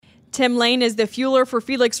Tim Lane is the fueler for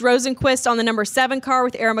Felix Rosenquist on the number 7 car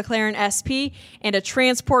with Arrow McLaren SP and a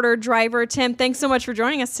transporter driver. Tim, thanks so much for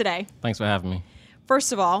joining us today. Thanks for having me.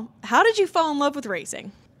 First of all, how did you fall in love with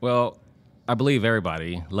racing? Well, I believe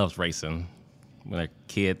everybody loves racing when they're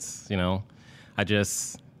kids, I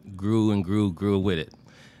just grew and grew with it.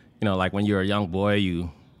 Like when you're a young boy,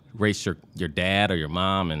 you race your dad or your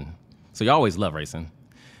mom, and so you always love racing.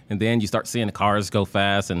 And then you start seeing the cars go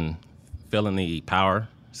fast and feeling the power,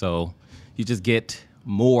 so you just get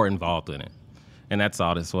more involved in it. And that's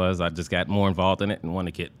all this was. I just got more involved in it and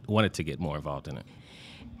wanted to get more involved in it.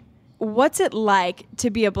 What's it like to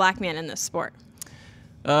be a black man in this sport?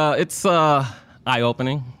 It's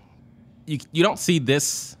eye-opening. You don't see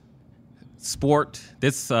this sport,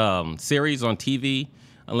 this series on TV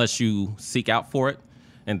unless you seek out for it.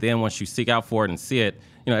 And then once you seek out for it and see it,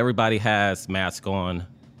 everybody has masks on,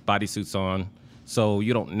 bodysuits on, so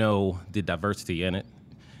you don't know the diversity in it.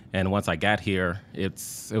 And once I got here, it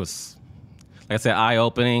was, like I said,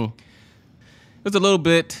 eye-opening. It was a little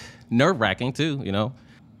bit nerve-wracking too,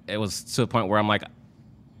 It was to a point where I'm like,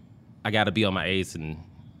 I got to be on my A's and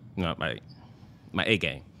my A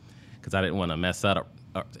game, because I didn't want to mess up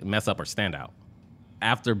or stand out.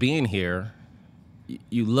 After being here,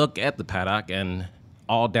 you look at the paddock and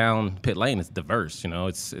all down pit lane is diverse.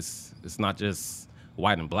 It's not just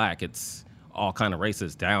white and black. It's all kind of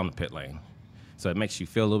races down the pit lane. So it makes you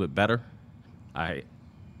feel a little bit better. I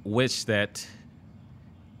wish that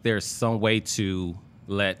there's some way to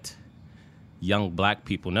let young black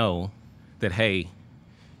people know that, hey,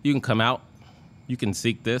 you can come out, you can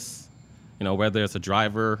seek this, whether it's a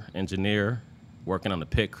driver, engineer, working on the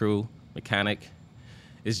pit crew, mechanic.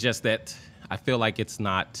 It's just that I feel like it's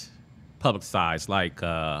not publicized like,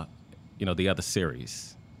 the other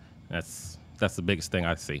series. That's the biggest thing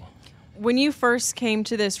I see. When you first came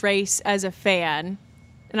to this race as a fan,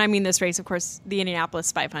 and I mean this race, of course, the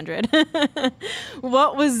Indianapolis 500,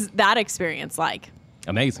 what was that experience like?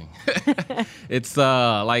 Amazing. It's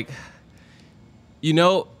I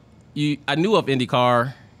knew of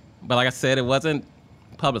IndyCar, but like I said, it wasn't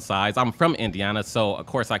publicized. I'm from Indiana, so of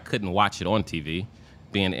course I couldn't watch it on TV,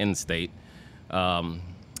 being in state. You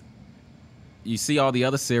see all the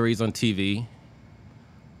other series on TV,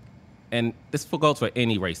 and this goes for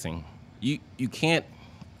any racing. You can't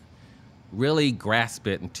really grasp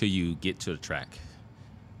it until you get to the track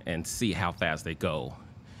and see how fast they go.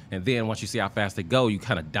 And then once you see how fast they go, you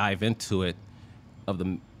kind of dive into it of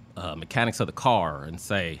the mechanics of the car and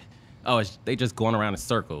say, oh, they just going around in a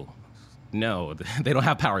circle. No, they don't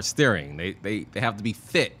have power steering. They have to be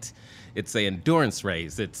fit. It's an endurance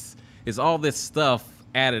race. It's all this stuff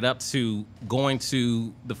added up to going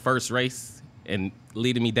to the first race and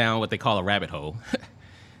leading me down what they call a rabbit hole.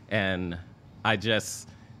 And I just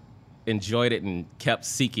enjoyed it and kept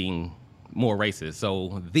seeking more races.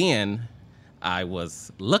 So then I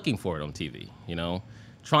was looking for it on TV,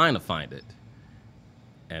 trying to find it.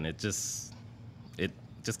 And it just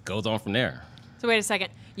goes on from there. So wait a second.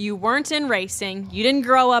 You weren't in racing. You didn't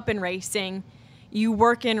grow up in racing. You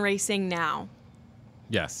work in racing now.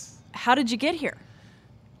 Yes. How did you get here?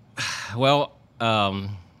 Well,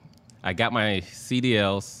 I got my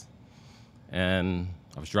CDLs, and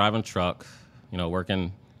I was driving a truck,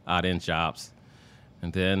 working odd-end jobs.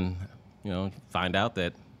 And then, find out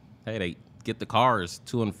that, hey, they get the cars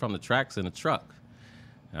to and from the tracks in the truck.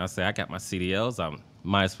 And I say, I got my CDLs. I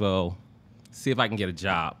might as well see if I can get a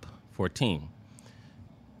job for a team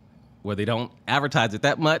where they don't advertise it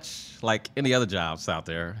that much like any other jobs out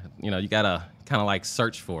there. You got to kind of like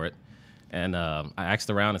search for it. And I asked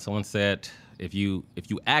around, and someone said, if you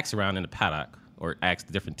ask around in the paddock or ask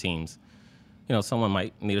the different teams, someone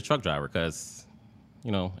might need a truck driver because,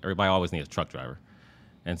 everybody always needs a truck driver.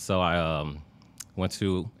 And so I went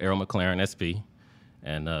to Arrow McLaren SP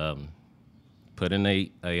and put in a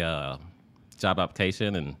job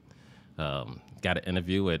application and got an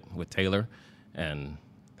interview with Taylor. And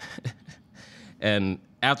and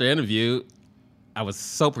after the interview, I was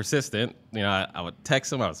so persistent. I would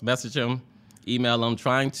text him, I would message him, email him,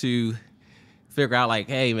 trying to figure out like,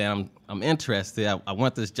 hey man, I'm interested. I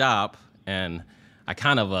want this job. And I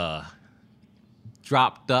kind of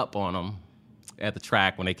dropped up on them at the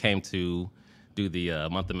track when they came to do the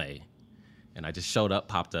month of May. And I just showed up,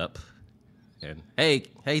 popped up, and hey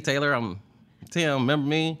Taylor, I'm Tim, remember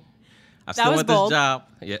me? I still want this job.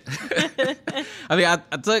 Yeah. I mean, I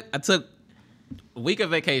took a week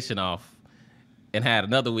of vacation off and had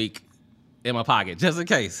another week in my pocket just in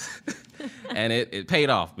case. And it paid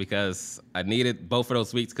off because I needed both of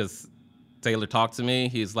those weeks because Taylor talked to me.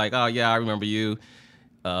 He's like, oh, yeah, I remember you.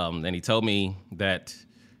 And he told me that,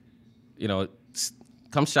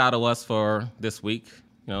 come shadow us for this week.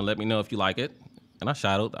 Let me know if you like it. And I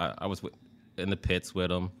shadowed. I was in the pits with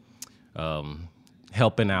them,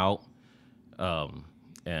 helping out.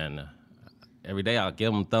 And every day I'll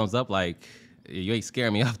give them thumbs up like, you ain't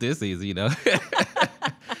scaring me off this easy,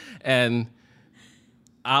 And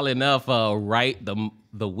oddly enough, right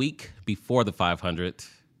the week before the 500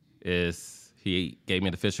 he gave me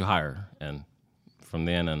an official hire. And from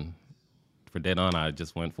then and from then on, I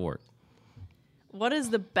just went for it. What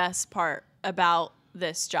is the best part about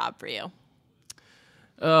this job for you?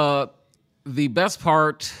 The best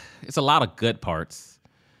part, it's a lot of good parts.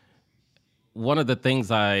 One of the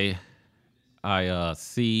things I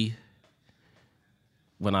see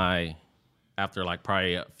when after like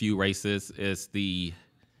probably a few races is the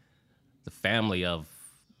family of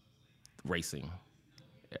racing.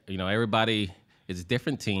 Everybody is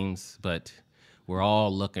different teams, but we're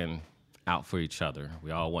all looking out for each other.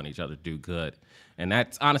 We all want each other to do good. And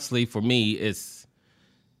that's honestly, for me,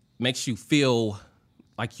 makes you feel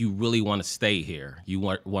like you really want to stay here. You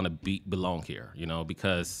want to belong here,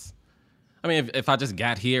 because, if I just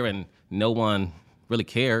got here and no one really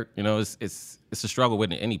cared, it's a struggle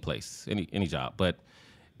with any place, any job. But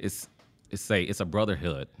it's a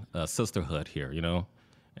brotherhood, a sisterhood here,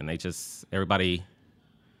 and everybody.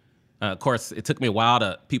 Of course, it took me a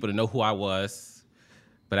while people to know who I was,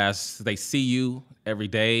 but as they see you every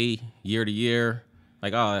day, year to year,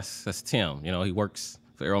 like, oh, that's Tim. He works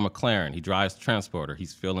for Arrow McLaren. He drives the transporter.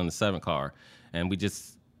 He's filling the 7 car, and we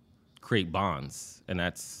just create bonds, and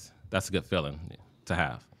that's a good feeling to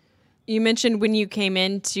have. You mentioned when you came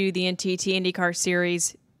into the NTT IndyCar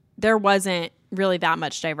Series, there wasn't really that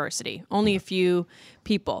much diversity, only a few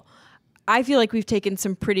people. I feel like we've taken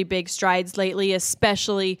some pretty big strides lately,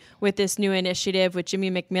 especially with this new initiative, with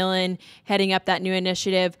Jimmy McMillan heading up that new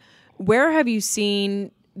initiative. Where have you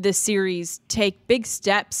seen the series take big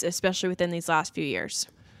steps, especially within these last few years?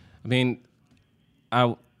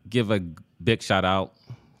 I'll give a big shout out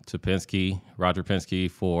to Penske, Roger Penske,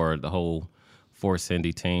 for the whole Force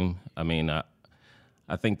Indy team.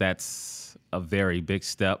 I think that's a very big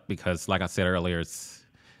step because, like I said earlier,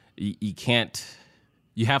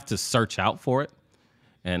 you have to search out for it,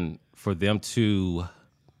 and for them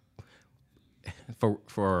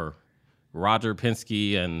for Roger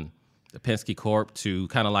Penske and the Penske Corp to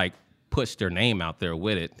kind of like push their name out there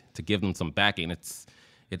with it, to give them some backing.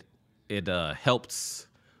 It helps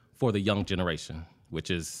for the young generation,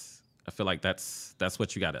 which is, I feel like that's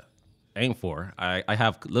what you got to aim for. I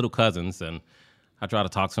have little cousins, and I try to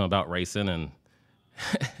talk to them about racing, and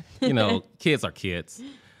kids are kids,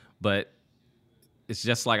 but it's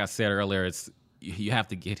just like I said earlier, you have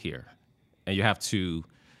to get here, and you have to,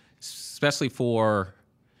 especially for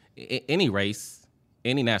any race,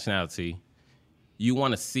 any nationality, you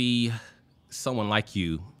want to see someone like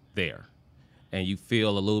you there, and you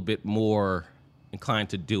feel a little bit more inclined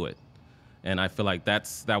to do it. And I feel like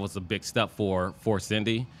that was a big step for Force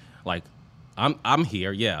Indy. Like, I'm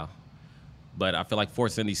here, yeah, but I feel like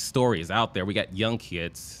Force Indy's story is out there. We got young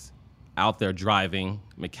kids out there driving,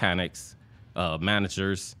 mechanics,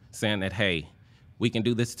 managers saying that, hey, we can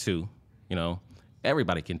do this too.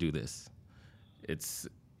 Everybody can do this. It's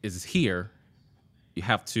here. You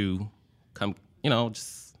have to come,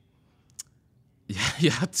 just you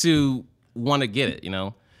have to want to get it,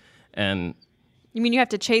 and you mean you have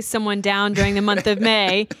to chase someone down during the month of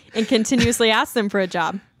May and continuously ask them for a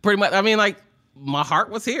job? Pretty much. Like, my heart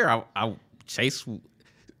was here. I chase.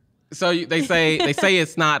 So they say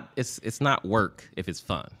it's not work if it's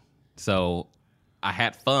fun. So I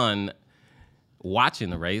had fun watching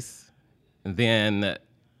the race, and then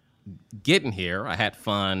getting here, I had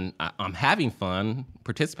fun. I'm having fun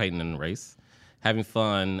participating in the race, having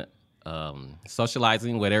fun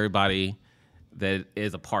socializing with everybody that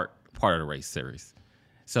is a part of the race series.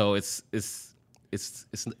 So it's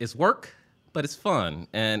work, but it's fun.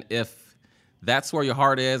 And if that's where your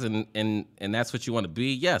heart is, and that's what you want to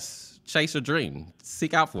be, yes, chase your dream,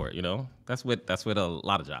 seek out for it. That's with a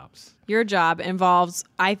lot of jobs. Your job involves,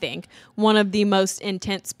 I think, one of the most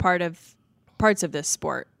intense parts of this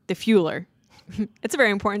sport, the fueler. It's a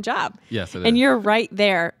very important job. Yes, it is. And you're right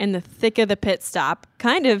there in the thick of the pit stop,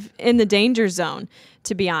 kind of in the danger zone,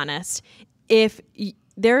 to be honest. If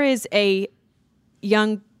there is a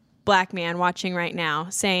young black man watching right now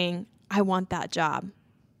saying, I want that job,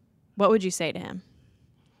 what would you say to him?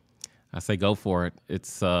 I say go for it. It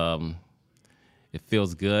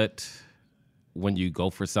feels good when you go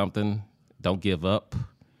for something. Don't give up.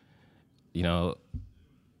 Even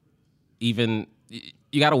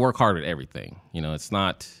you got to work hard at everything. It's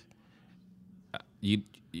not you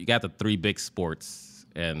got the 3 big sports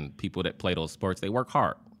and people that play those sports, they work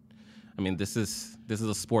hard. I mean, this is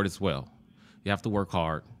a sport as well. You have to work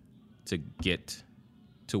hard to get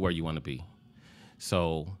to where you want to be.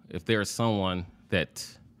 So if there's someone that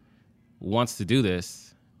wants to do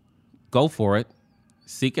this, go for it,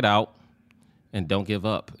 seek it out, and don't give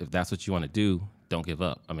up. If that's what you want to do, don't give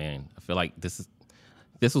up. I mean, I feel like this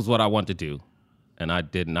was what I wanted to do, and I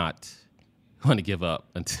did not want to give up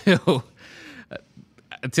until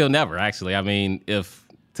never, actually. I mean, if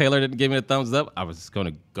Taylor didn't give me a thumbs up, I was just going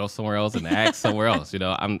to go somewhere else and act somewhere else. You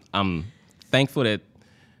know, I'm thankful that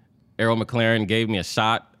Arrow McLaren gave me a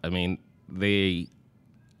shot. I mean, they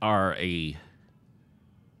are a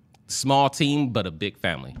small team, but a big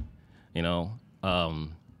family, you know?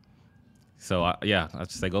 So, I'd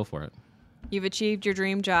just say go for it. You've achieved your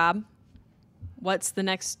dream job. What's the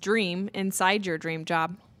next dream inside your dream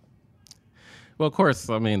job? Well, of course,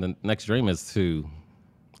 I mean, the next dream is to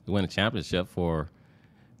win a championship with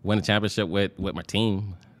my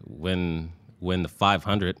team, win the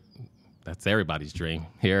 500. That's everybody's dream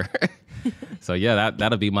here. So yeah,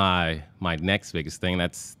 that'll be my next biggest thing.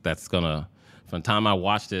 That's gonna, from the time I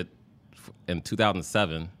watched it in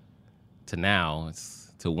 2007 to now,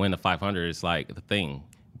 it's to win the 500. It's like the thing.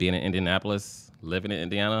 Being in Indianapolis, living in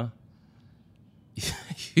Indiana,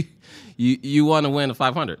 you want to win the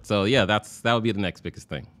 500. So yeah, that would be the next biggest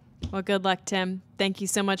thing. Well, good luck, Tim. Thank you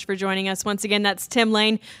so much for joining us. Once again, that's Tim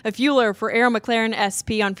Lane, a fueler for Arrow McLaren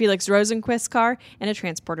SP on Felix Rosenquist's car and a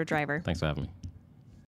transporter driver. Thanks for having me.